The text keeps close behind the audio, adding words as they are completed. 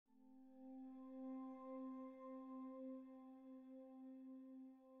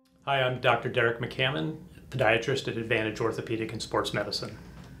Hi, I'm Dr. Derek McCammon, podiatrist at Advantage Orthopedic and Sports Medicine.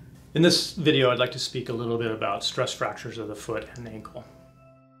 In this video, I'd like to speak a little bit about stress fractures of the foot and ankle.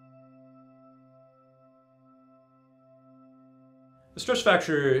 The stress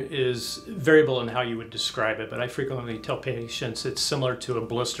fracture is variable in how you would describe it, but I frequently tell patients it's similar to a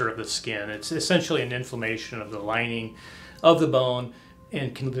blister of the skin. It's essentially an inflammation of the lining of the bone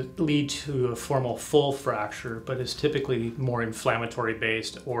and can lead to a formal full fracture, but is typically more inflammatory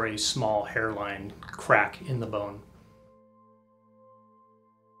based or a small hairline crack in the bone.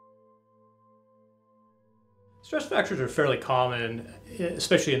 Stress fractures are fairly common,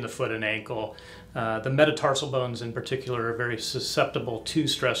 especially in the foot and ankle. The metatarsal bones in particular are very susceptible to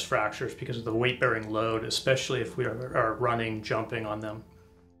stress fractures because of the weight-bearing load, especially if we are running, jumping on them.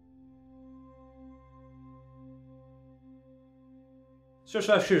 Stress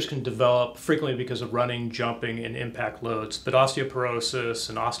fractures can develop frequently because of running, jumping, and impact loads, but osteoporosis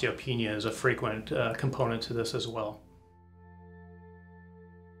and osteopenia is a frequent component to this as well.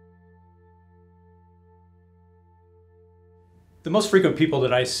 The most frequent people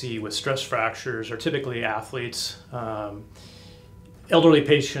that I see with stress fractures are typically athletes. Elderly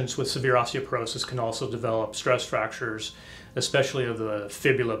patients with severe osteoporosis can also develop stress fractures, especially of the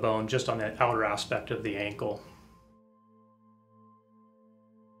fibula bone, just on the outer aspect of the ankle.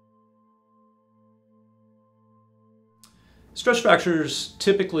 Stress fractures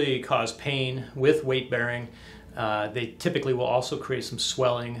typically cause pain with weight bearing. They typically will also create some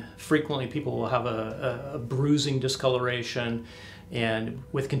swelling. Frequently people will have a bruising discoloration, and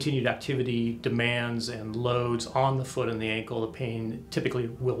with continued activity, demands, and loads on the foot and the ankle, the pain typically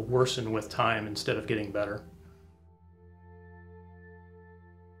will worsen with time instead of getting better.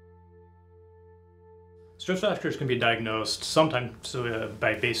 Stress fractures can be diagnosed sometimes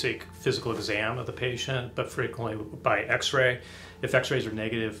by basic physical exam of the patient, but frequently by x-ray. If x-rays are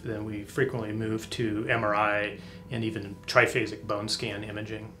negative, then we frequently move to MRI and even triphasic bone scan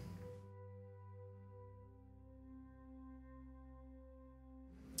imaging.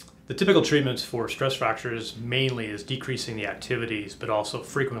 The typical treatments for stress fractures mainly is decreasing the activities, but also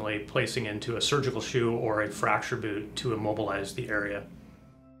frequently placing into a surgical shoe or a fracture boot to immobilize the area.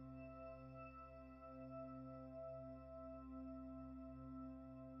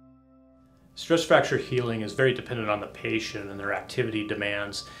 Stress fracture healing is very dependent on the patient and their activity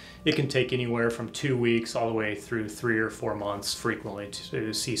demands. It can take anywhere from 2 weeks all the way through 3 or 4 months frequently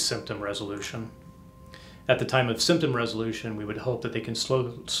to see symptom resolution. At the time of symptom resolution, we would hope that they can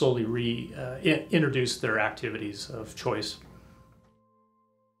slowly reintroduce their activities of choice.